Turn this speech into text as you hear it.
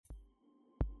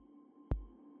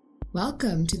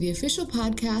Welcome to the official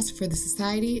podcast for the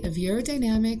Society of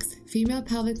Urodynamics, Female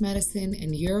Pelvic Medicine,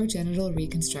 and Urogenital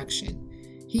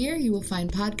Reconstruction. Here you will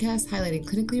find podcasts highlighting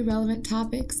clinically relevant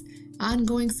topics,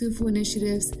 ongoing SUFU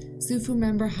initiatives, SUFU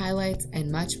member highlights,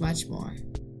 and much, much more.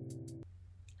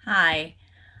 Hi,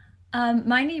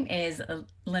 my name is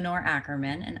Lenore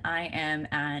Ackerman, and I am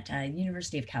at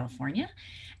University of California,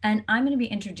 and I'm going to be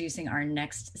introducing our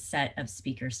next set of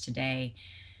speakers today.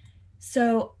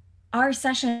 So our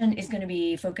session is going to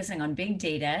be focusing on big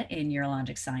data in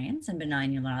urologic science and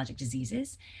benign urologic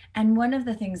diseases. And one of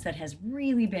the things that has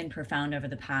really been profound over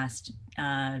the past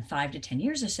 5 to 10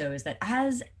 years or so is that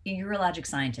as urologic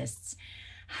scientists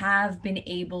have been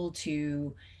able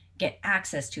to get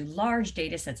access to large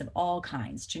data sets of all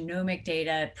kinds, genomic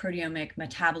data, proteomic,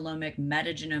 metabolomic,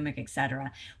 metagenomic, et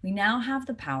cetera. We now have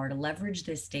the power to leverage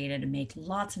this data to make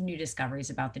lots of new discoveries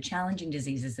about the challenging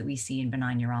diseases that we see in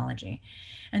benign urology.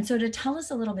 And so to tell us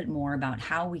a little bit more about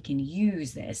how we can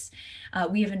use this,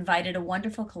 we have invited a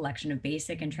wonderful collection of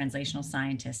basic and translational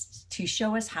scientists to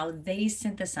show us how they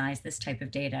synthesize this type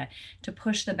of data to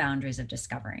push the boundaries of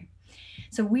discovery.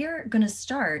 So we're going to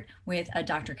start with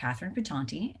Dr. Catherine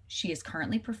Putanti. She is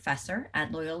currently professor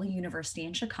at Loyola University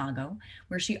in Chicago,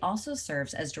 where she also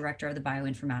serves as director of the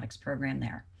bioinformatics program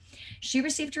there. She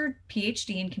received her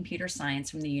PhD in computer science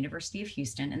from the University of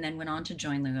Houston and then went on to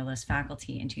join Loyola's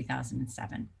faculty in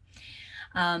 2007.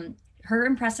 Her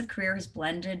impressive career has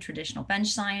blended traditional bench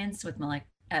science with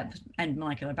and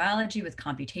molecular biology with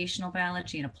computational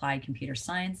biology and applied computer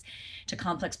science to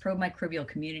complex probemicrobial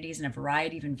communities in a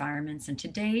variety of environments. And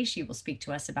today she will speak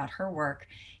to us about her work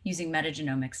using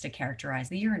metagenomics to characterize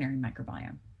the urinary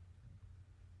microbiome.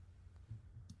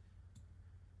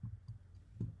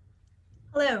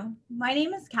 Hello, my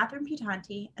name is Catherine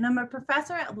Putanti, and I'm a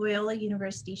professor at Loyola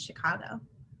University Chicago.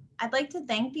 I'd like to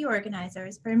thank the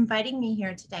organizers for inviting me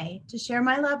here today to share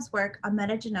my lab's work on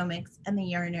metagenomics and the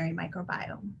urinary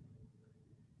microbiome.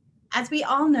 As we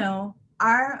all know,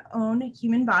 our own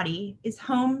human body is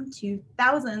home to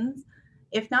thousands,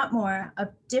 if not more, of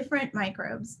different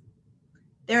microbes.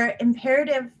 They're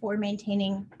imperative for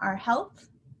maintaining our health,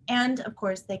 and of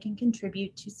course, they can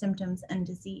contribute to symptoms and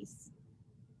disease.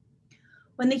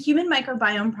 When the Human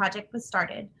Microbiome Project was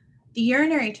started, the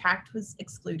urinary tract was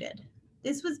excluded.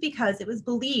 This was because it was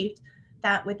believed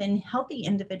that within healthy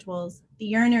individuals, the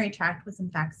urinary tract was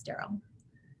in fact sterile.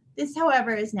 This,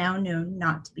 however, is now known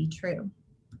not to be true.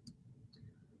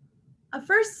 A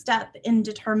first step in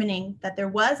determining that there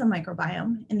was a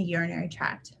microbiome in the urinary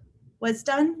tract was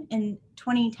done in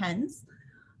 2010s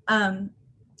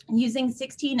using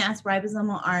 16S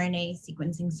ribosomal RNA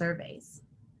sequencing surveys.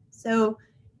 So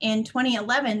in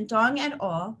 2011, Dong et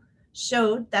al.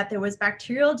 Showed that there was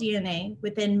bacterial DNA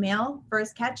within male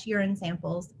first catch urine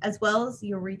samples as well as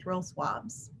urethral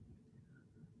swabs.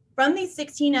 From these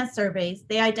 16S surveys,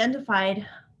 they identified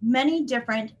many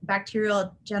different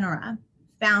bacterial genera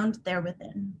found there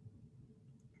within.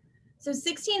 So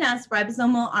 16S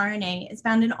ribosomal RNA is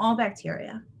found in all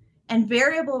bacteria, and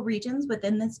variable regions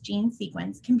within this gene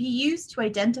sequence can be used to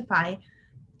identify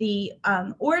the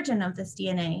origin of this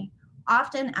DNA,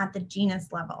 often at the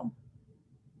genus level.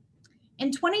 In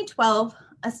 2012,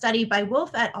 a study by Wolf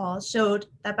et al. Showed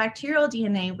that bacterial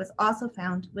DNA was also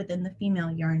found within the female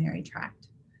urinary tract.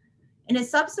 In a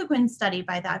subsequent study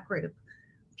by that group,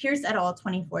 Pierce et al.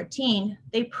 2014,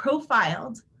 they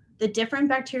profiled the different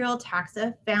bacterial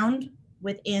taxa found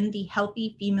within the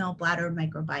healthy female bladder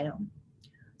microbiome.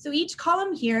 So each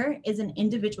column here is an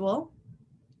individual,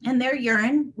 and their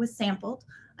urine was sampled,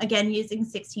 again using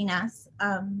 16S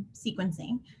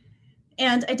sequencing,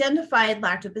 and identified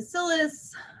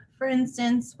lactobacillus, for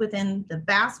instance, within the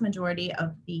vast majority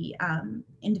of the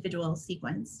individual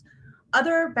sequence.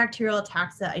 Other bacterial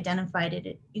taxa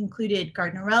identified included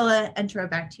Gardnerella,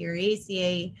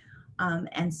 Enterobacteriaceae,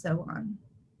 and so on.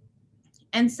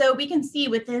 And so we can see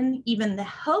within even the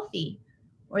healthy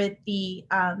or the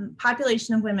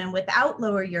population of women without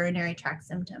lower urinary tract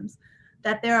symptoms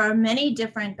that there are many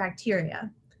different bacteria,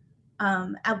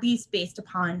 at least based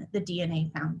upon the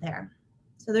DNA found there.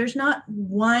 So there's not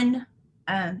one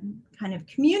kind of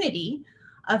community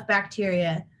of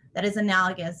bacteria that is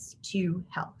analogous to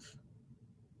health.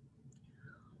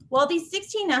 While these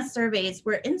 16S surveys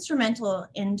were instrumental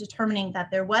in determining that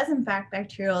there was in fact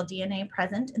bacterial DNA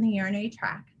present in the urinary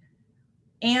tract,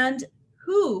 and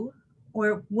who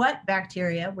or what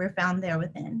bacteria were found there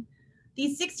within,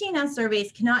 these 16S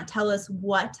surveys cannot tell us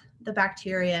what the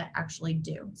bacteria actually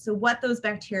do, so what those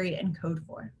bacteria encode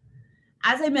for.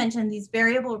 As I mentioned, these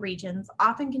variable regions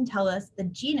often can tell us the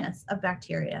genus of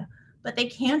bacteria, but they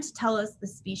can't tell us the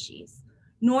species,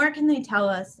 nor can they tell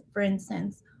us, for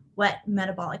instance, what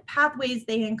metabolic pathways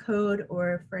they encode,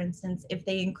 or for instance, if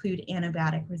they include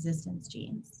antibiotic resistance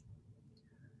genes.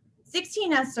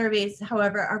 16S surveys,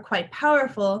 however, are quite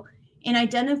powerful in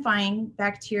identifying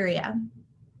bacteria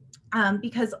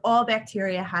because all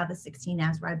bacteria have a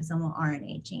 16S ribosomal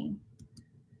RNA gene.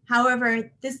 However,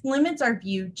 this limits our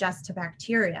view just to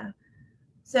bacteria.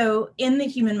 So in the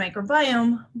human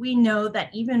microbiome, we know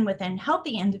that even within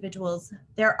healthy individuals,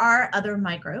 there are other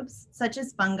microbes, such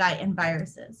as fungi and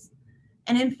viruses.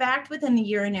 And in fact, within the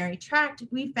urinary tract,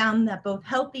 we found that both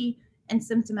healthy and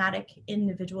symptomatic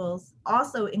individuals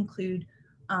also include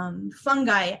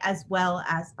fungi as well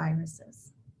as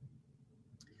viruses.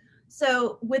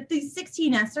 So with these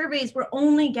 16S surveys, we're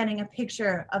only getting a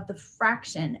picture of the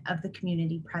fraction of the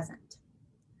community present.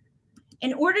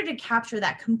 In order to capture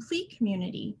that complete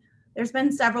community, there's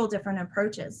been several different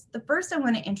approaches. The first I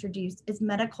want to introduce is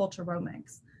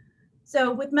metaculturomics.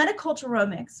 So with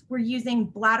metaculturomics, we're using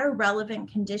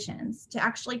bladder-relevant conditions to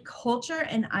actually culture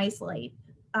and isolate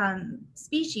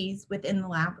species within the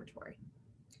laboratory.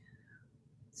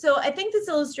 So I think this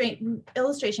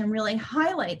illustration really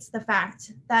highlights the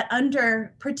fact that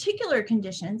under particular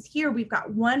conditions, here we've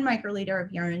got 1 microliter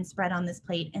of urine spread on this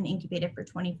plate and incubated for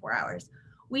 24 hours.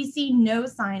 We see no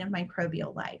sign of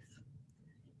microbial life.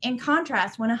 In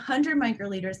contrast, when 100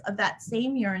 microliters of that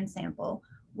same urine sample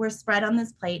were spread on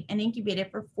this plate and incubated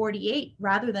for 48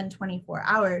 rather than 24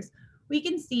 hours, we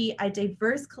can see a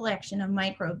diverse collection of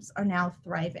microbes are now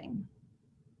thriving.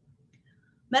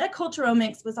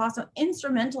 Metaculturomics was also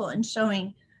instrumental in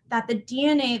showing that the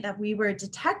DNA that we were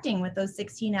detecting with those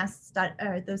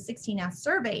 16S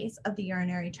surveys of the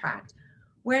urinary tract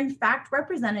were in fact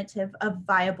representative of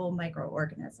viable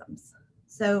microorganisms.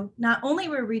 So not only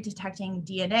were we detecting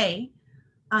DNA,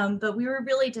 but we were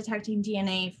really detecting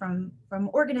DNA from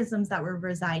organisms that were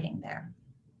residing there.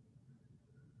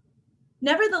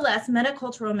 Nevertheless,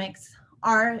 metaculturomics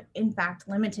are in fact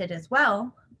limited as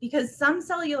well, because some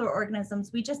cellular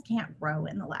organisms we just can't grow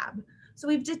in the lab. So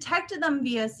we've detected them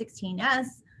via 16S.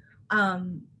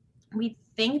 We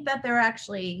think that they're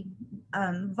actually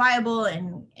viable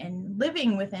and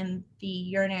living within the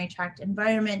urinary tract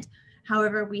environment.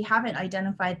 However, we haven't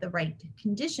identified the right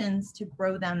conditions to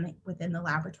grow them within the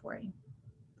laboratory.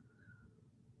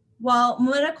 While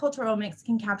metaculturomics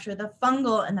can capture the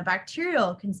fungal and the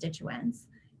bacterial constituents,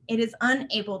 it is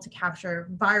unable to capture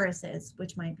viruses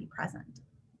which might be present.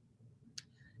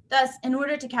 Thus, in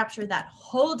order to capture that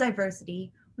whole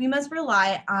diversity, we must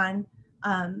rely on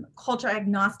culture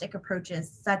agnostic approaches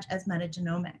such as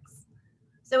metagenomics.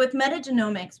 So with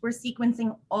metagenomics, we're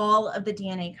sequencing all of the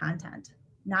DNA content,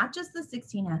 not just the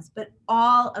 16S, but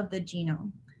all of the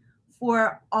genome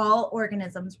for all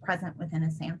organisms present within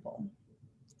a sample.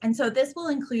 And so this will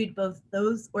include both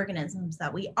those organisms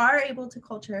that we are able to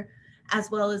culture, as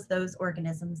well as those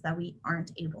organisms that we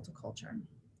aren't able to culture.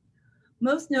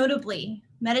 Most notably,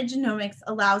 metagenomics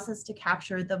allows us to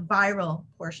capture the viral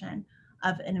portion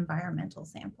of an environmental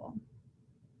sample.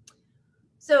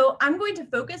 So I'm going to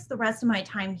focus the rest of my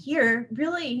time here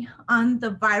really on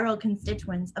the viral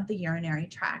constituents of the urinary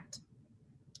tract.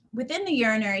 Within the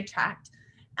urinary tract,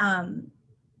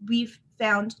 we've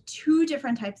found 2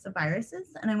 different types of viruses,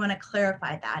 and I want to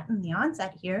clarify that in the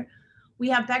onset here. We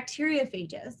have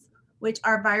bacteriophages, which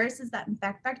are viruses that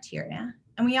infect bacteria,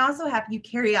 and we also have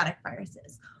eukaryotic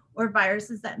viruses, or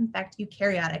viruses that infect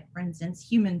eukaryotic, for instance,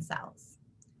 human cells.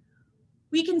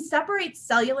 We can separate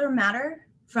cellular matter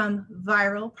from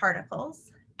viral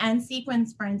particles and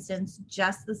sequence, for instance,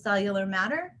 just the cellular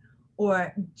matter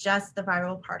or just the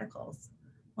viral particles.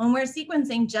 When we're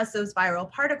sequencing just those viral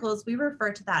particles, we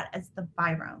refer to that as the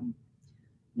virome.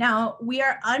 Now, we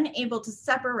are unable to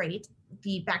separate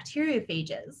the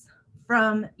bacteriophages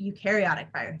from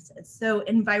eukaryotic viruses. So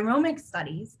in viromic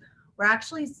studies, we're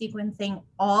actually sequencing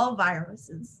all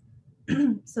viruses.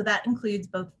 So that includes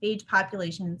both phage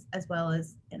populations as well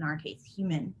as, in our case,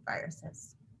 human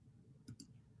viruses.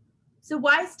 So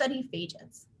why study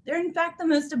phages? They're in fact the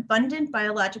most abundant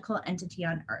biological entity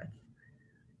on Earth.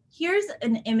 Here's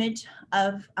an image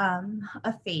of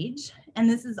a phage, and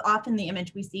this is often the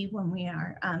image we see when we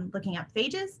are looking at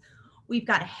phages. We've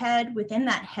got a head. Within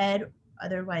that head,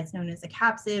 otherwise known as a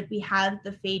capsid, we have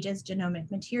the phage's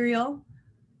genomic material.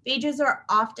 Phages are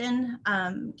often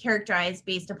characterized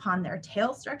based upon their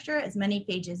tail structure, as many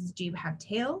phages do have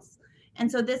tails. And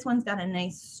so this one's got a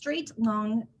nice straight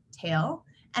long tail.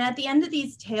 And at the end of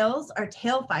these tails are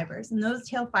tail fibers, and those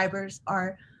tail fibers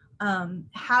are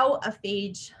how a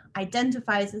phage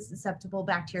identifies a susceptible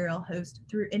bacterial host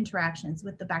through interactions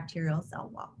with the bacterial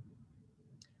cell wall.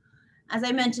 As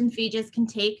I mentioned, phages can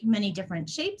take many different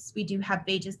shapes. We do have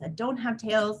phages that don't have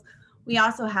tails. We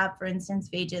also have, for instance,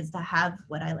 phages that have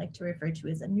what I like to refer to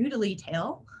as a noodly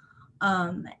tail.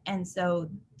 And so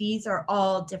these are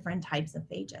all different types of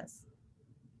phages.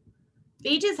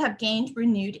 Phages have gained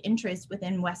renewed interest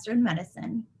within Western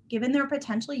medicine, given their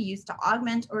potential use to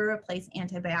augment or replace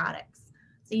antibiotics.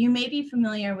 So you may be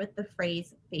familiar with the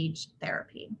phrase phage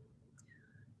therapy.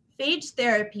 Phage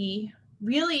therapy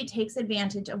really takes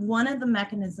advantage of one of the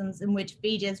mechanisms in which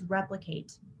phages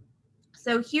replicate.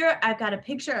 So here I've got a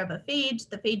picture of a phage,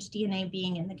 the phage DNA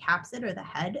being in the capsid or the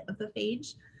head of the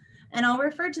phage, and I'll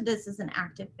refer to this as an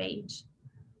active phage.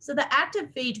 So the active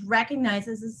phage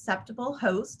recognizes a susceptible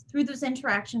host through those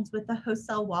interactions with the host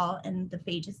cell wall and the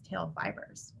phage's tail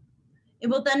fibers. It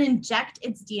will then inject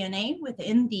its DNA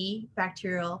within the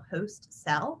bacterial host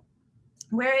cell,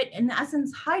 where it in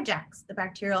essence hijacks the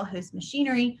bacterial host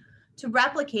machinery to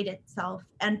replicate itself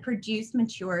and produce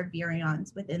mature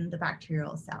virions within the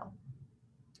bacterial cell.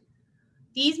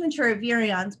 These mature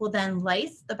virions will then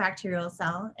lyse the bacterial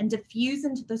cell and diffuse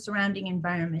into the surrounding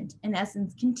environment, in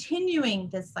essence continuing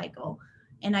this cycle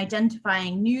and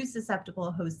identifying new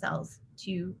susceptible host cells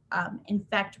to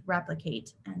infect,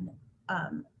 replicate, and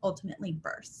ultimately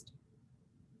burst.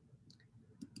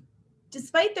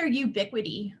 Despite their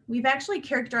ubiquity, we've actually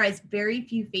characterized very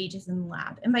few phages in the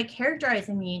lab. And by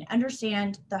characterizing, I mean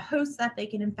understand the hosts that they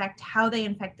can infect, how they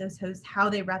infect those hosts, how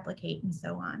they replicate, and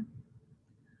so on.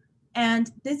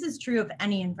 And this is true of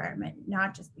any environment,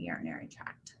 not just the urinary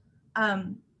tract.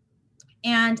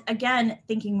 And again,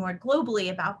 thinking more globally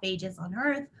about phages on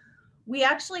Earth, we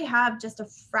actually have just a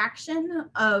fraction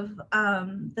of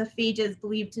the phages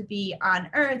believed to be on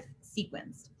Earth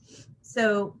sequenced.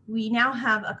 So we now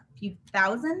have a few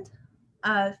thousand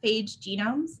phage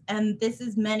genomes, and this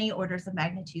is many orders of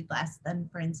magnitude less than,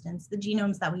 for instance, the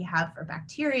genomes that we have for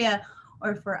bacteria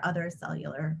or for other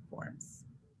cellular forms.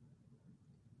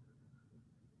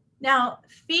 Now,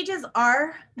 phages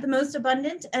are the most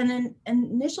abundant, and an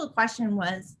initial question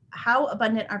was, how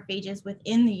abundant are phages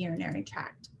within the urinary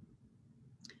tract?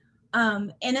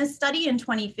 In a study in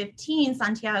 2015,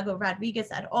 Santiago Rodriguez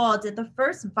et al. Did the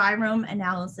first virome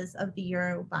analysis of the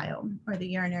urobiome, or the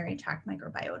urinary tract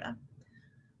microbiota.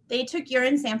 They took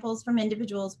urine samples from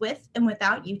individuals with and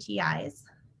without UTIs,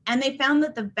 and they found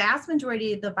that the vast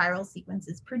majority of the viral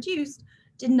sequences produced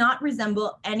did not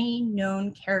resemble any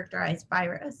known characterized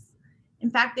virus. In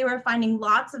fact, they were finding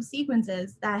lots of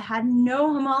sequences that had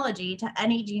no homology to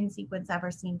any gene sequence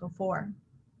ever seen before.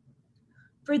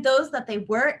 For those that they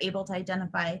were able to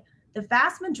identify, the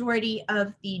vast majority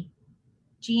of the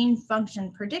gene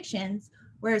function predictions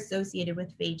were associated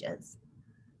with phages.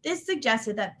 This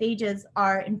suggested that phages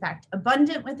are in fact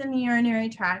abundant within the urinary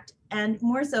tract, and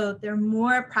more so, they're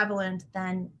more prevalent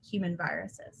than human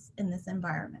viruses in this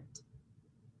environment.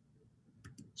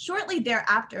 Shortly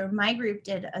thereafter, my group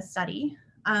did a study,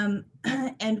 and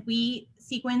we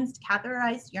sequenced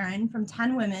catheterized urine from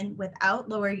 10 women without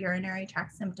lower urinary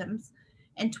tract symptoms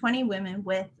and 20 women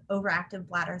with overactive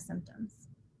bladder symptoms.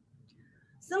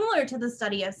 Similar to the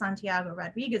study of Santiago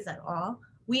Rodriguez et al.,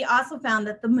 we also found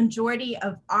that the majority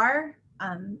of our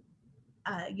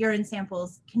urine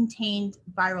samples contained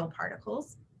viral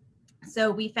particles.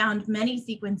 So we found many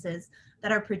sequences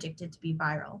that are predicted to be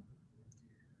viral.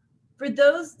 For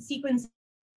those sequences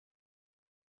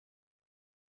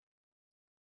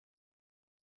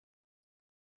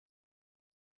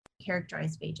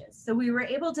characterized phages. So we were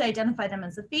able to identify them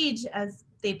as a phage as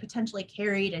they potentially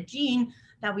carried a gene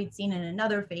that we'd seen in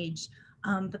another phage,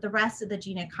 but the rest of the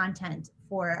gene content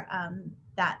for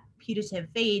that putative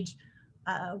phage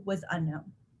was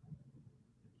unknown.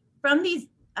 From these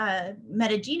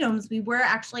metagenomes, we were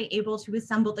actually able to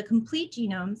assemble the complete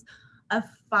genomes of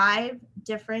 5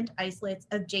 different isolates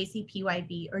of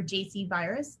JCPYV or JC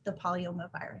virus, the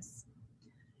polyomavirus.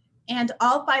 And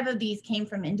all 5 of these came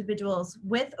from individuals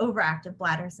with overactive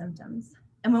bladder symptoms.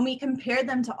 And when we compared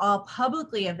them to all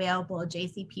publicly available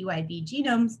JCPYV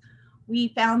genomes, we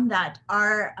found that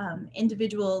our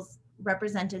individuals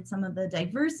represented some of the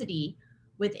diversity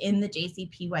within the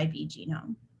JCPYV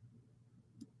genome.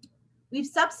 We've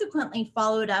subsequently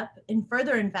followed up in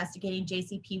further investigating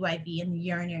JCPYV in the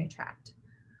urinary tract.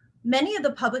 Many of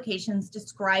the publications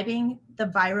describing the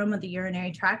virome of the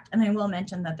urinary tract, and I will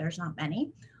mention that there's not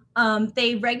many,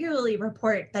 they regularly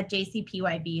report that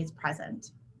JCPYV is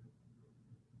present.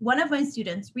 One of my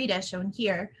students, Rita, shown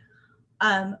here,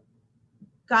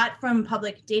 got from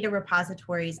public data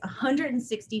repositories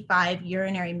 165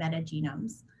 urinary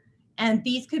metagenomes. And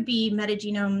these could be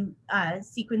metagenome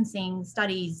sequencing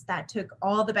studies that took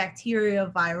all the bacterial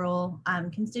viral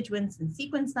constituents and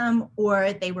sequenced them,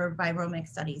 or they were viromic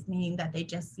studies, meaning that they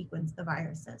just sequenced the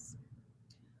viruses.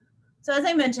 So as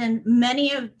I mentioned,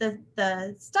 many of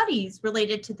the studies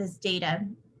related to this data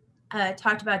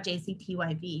talked about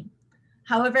JCPYV.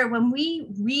 However, when we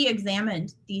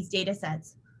re-examined these data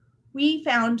sets, we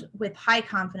found with high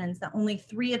confidence that only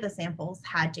 3 of the samples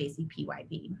had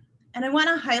JCPYV. And I want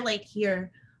to highlight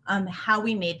here how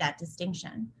we made that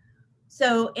distinction.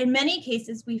 So in many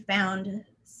cases, we found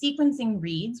sequencing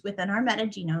reads within our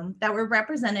metagenome that were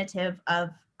representative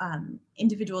of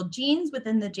individual genes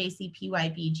within the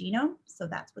JCPYV genome. So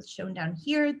that's what's shown down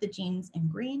here, the genes in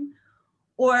green,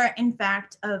 or in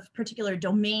fact of particular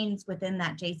domains within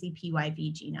that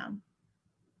JCPYV genome.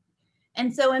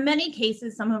 And so in many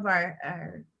cases, some of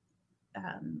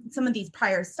some of these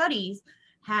prior studies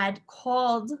had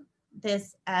called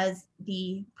this as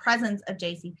the presence of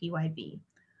JCPYV.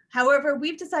 However,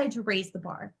 we've decided to raise the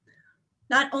bar.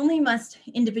 Not only must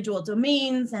individual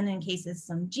domains and in cases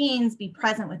some genes be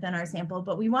present within our sample,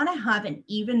 but we want to have an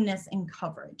evenness in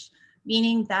coverage,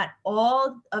 meaning that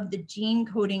all of the gene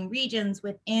coding regions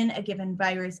within a given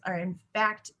virus are in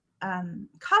fact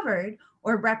covered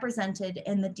or represented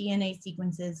in the DNA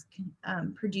sequences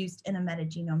produced in a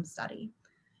metagenome study.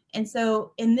 And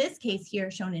so in this case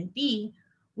here, shown in B,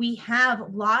 we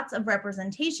have lots of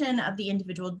representation of the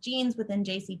individual genes within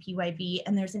JCPYV,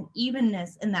 and there's an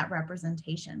evenness in that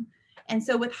representation. And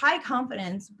so with high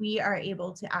confidence, we are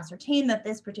able to ascertain that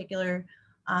this particular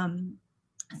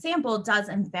sample does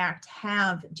in fact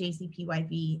have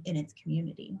JCPYV in its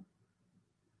community.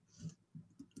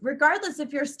 Regardless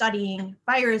if you're studying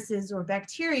viruses or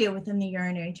bacteria within the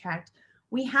urinary tract,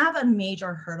 we have a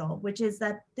major hurdle, which is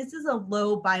that this is a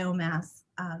low biomass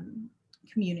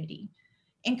community.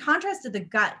 In contrast to the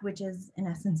gut, which is in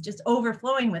essence just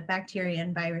overflowing with bacteria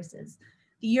and viruses,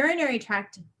 the urinary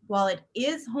tract, while it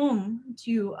is home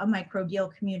to a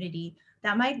microbial community,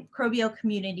 that microbial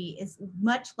community is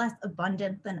much less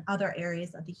abundant than other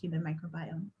areas of the human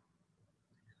microbiome.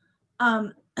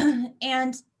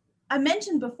 And I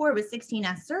mentioned before with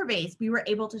 16S surveys, we were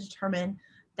able to determine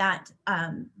that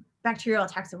bacterial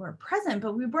taxa were present,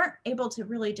 but we weren't able to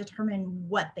really determine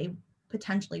what they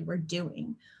potentially were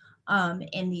doing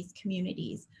in these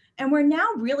communities. And we're now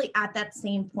really at that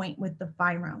same point with the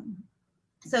virome.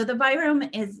 So the virome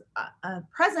is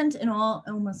present in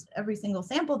almost every single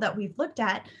sample that we've looked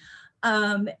at,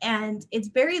 and it's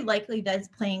very likely that it's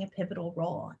playing a pivotal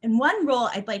role. And one role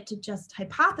I'd like to just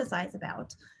hypothesize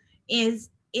about is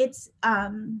its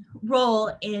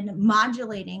role in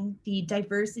modulating the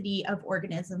diversity of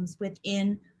organisms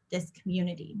within this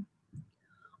community.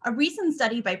 A recent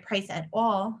study by Price et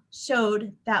al.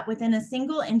 Showed that within a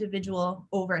single individual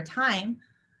over time,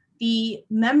 the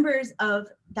members of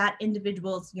that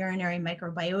individual's urinary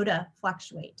microbiota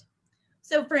fluctuate.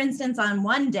 So for instance, on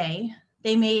one day,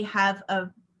 they may have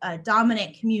a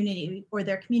dominant community, or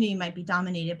their community might be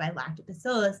dominated by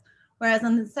lactobacillus, whereas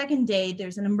on the second day,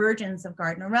 there's an emergence of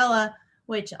Gardnerella,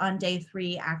 which on day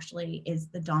 3 actually is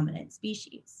the dominant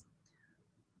species.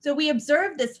 So we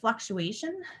observed this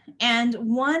fluctuation, and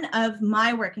one of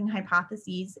my working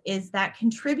hypotheses is that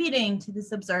contributing to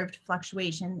this observed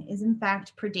fluctuation is in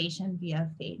fact predation via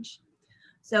phage.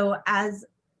 So as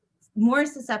more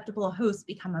susceptible hosts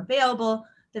become available,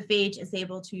 the phage is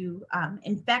able to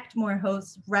infect more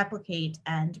hosts, replicate,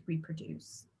 and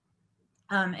reproduce.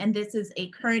 And this is a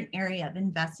current area of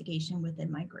investigation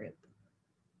within my group.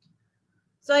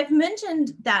 So I've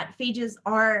mentioned that phages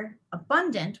are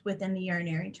abundant within the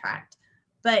urinary tract,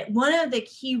 but one of the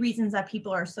key reasons that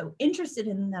people are so interested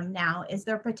in them now is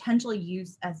their potential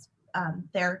use as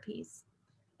therapies.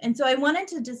 And so I wanted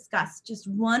to discuss just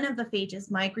one of the phages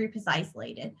my group has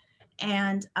isolated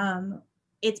and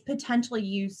its potential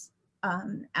use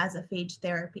as a phage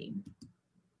therapy.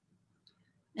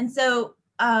 And so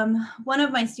one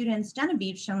of my students,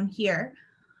 Genevieve, shown here,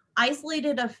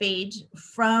 isolated a phage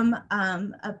from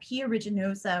a P.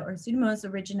 aeruginosa or Pseudomonas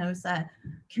aeruginosa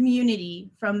community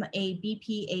from a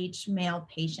BPH male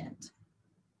patient.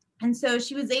 And so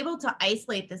she was able to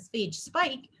isolate this phage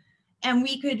spike, and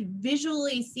we could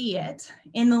visually see it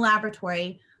in the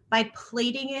laboratory by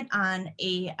plating it on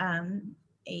a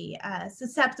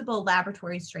susceptible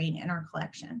laboratory strain in our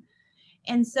collection.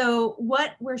 And so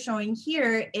what we're showing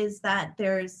here is that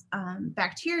there's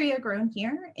bacteria grown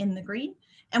here in the green.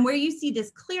 And where you see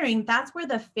this clearing, that's where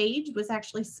the phage was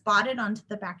actually spotted onto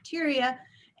the bacteria,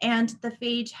 and the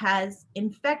phage has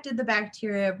infected the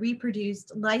bacteria,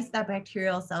 reproduced, lysed that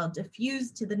bacterial cell,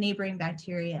 diffused to the neighboring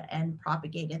bacteria, and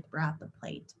propagated throughout the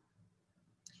plate.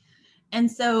 And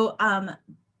so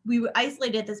we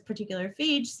isolated this particular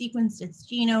phage, sequenced its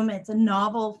genome. It's a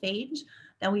novel phage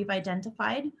that we've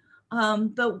identified.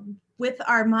 But with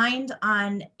our mind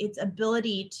on its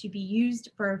ability to be used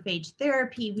for phage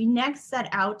therapy, we next set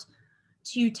out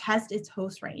to test its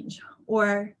host range,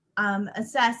 or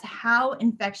assess how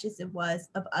infectious it was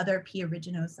of other P.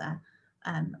 aeruginosa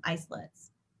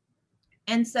isolates.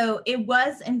 And so it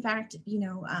was, in fact,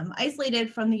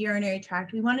 isolated from the urinary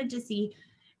tract. We wanted to see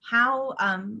how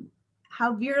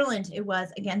virulent it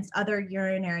was against other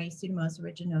urinary Pseudomonas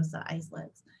aeruginosa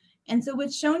isolates. And so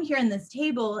what's shown here in this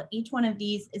table, each one of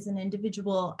these is an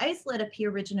individual isolate of P.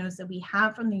 aeruginosa we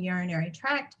have from the urinary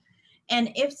tract.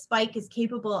 And if spike is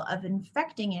capable of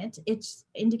infecting it, it's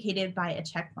indicated by a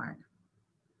check mark.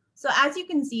 So as you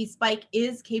can see, spike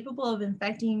is capable of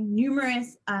infecting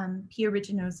numerous P.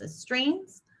 aeruginosa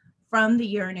strains from the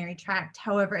urinary tract.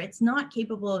 However, it's not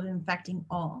capable of infecting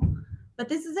all. But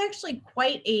this is actually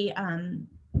quite a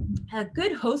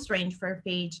good host range for a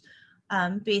phage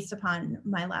based upon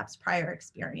my lab's prior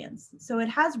experience. So it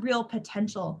has real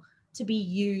potential to be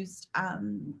used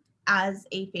as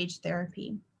a phage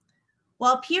therapy.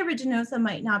 While P. aeruginosa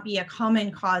might not be a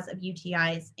common cause of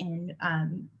UTIs in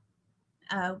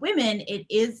women, it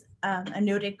is a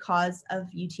noted cause of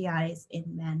UTIs in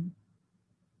men.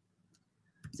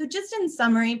 So just in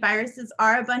summary, viruses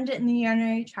are abundant in the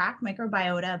urinary tract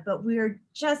microbiota, but we're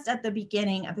just at the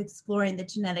beginning of exploring the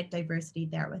genetic diversity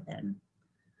there within.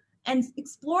 And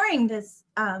exploring this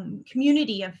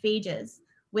community of phages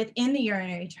within the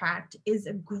urinary tract is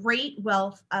a great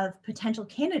wealth of potential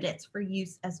candidates for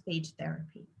use as phage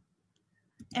therapy.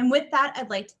 And with that, I'd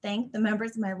like to thank the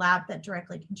members of my lab that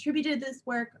directly contributed to this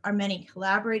work, our many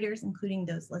collaborators, including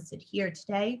those listed here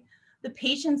today, the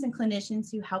patients and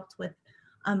clinicians who helped with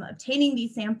obtaining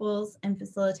these samples and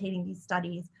facilitating these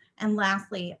studies, and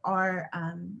lastly, our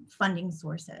funding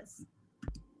sources.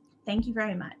 Thank you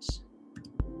very much.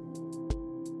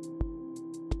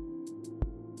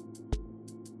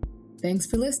 Thanks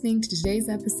for listening to today's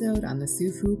episode on the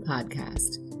SUFU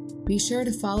podcast. Be sure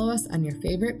to follow us on your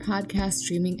favorite podcast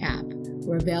streaming app.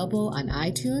 We're available on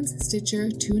iTunes, Stitcher,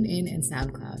 TuneIn, and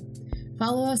SoundCloud.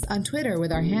 Follow us on Twitter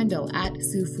with our handle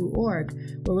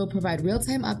 @SUFUorg, where we'll provide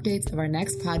real-time updates of our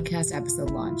next podcast episode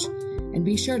launch. And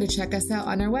be sure to check us out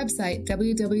on our website,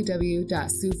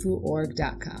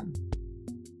 www.sufuorg.com.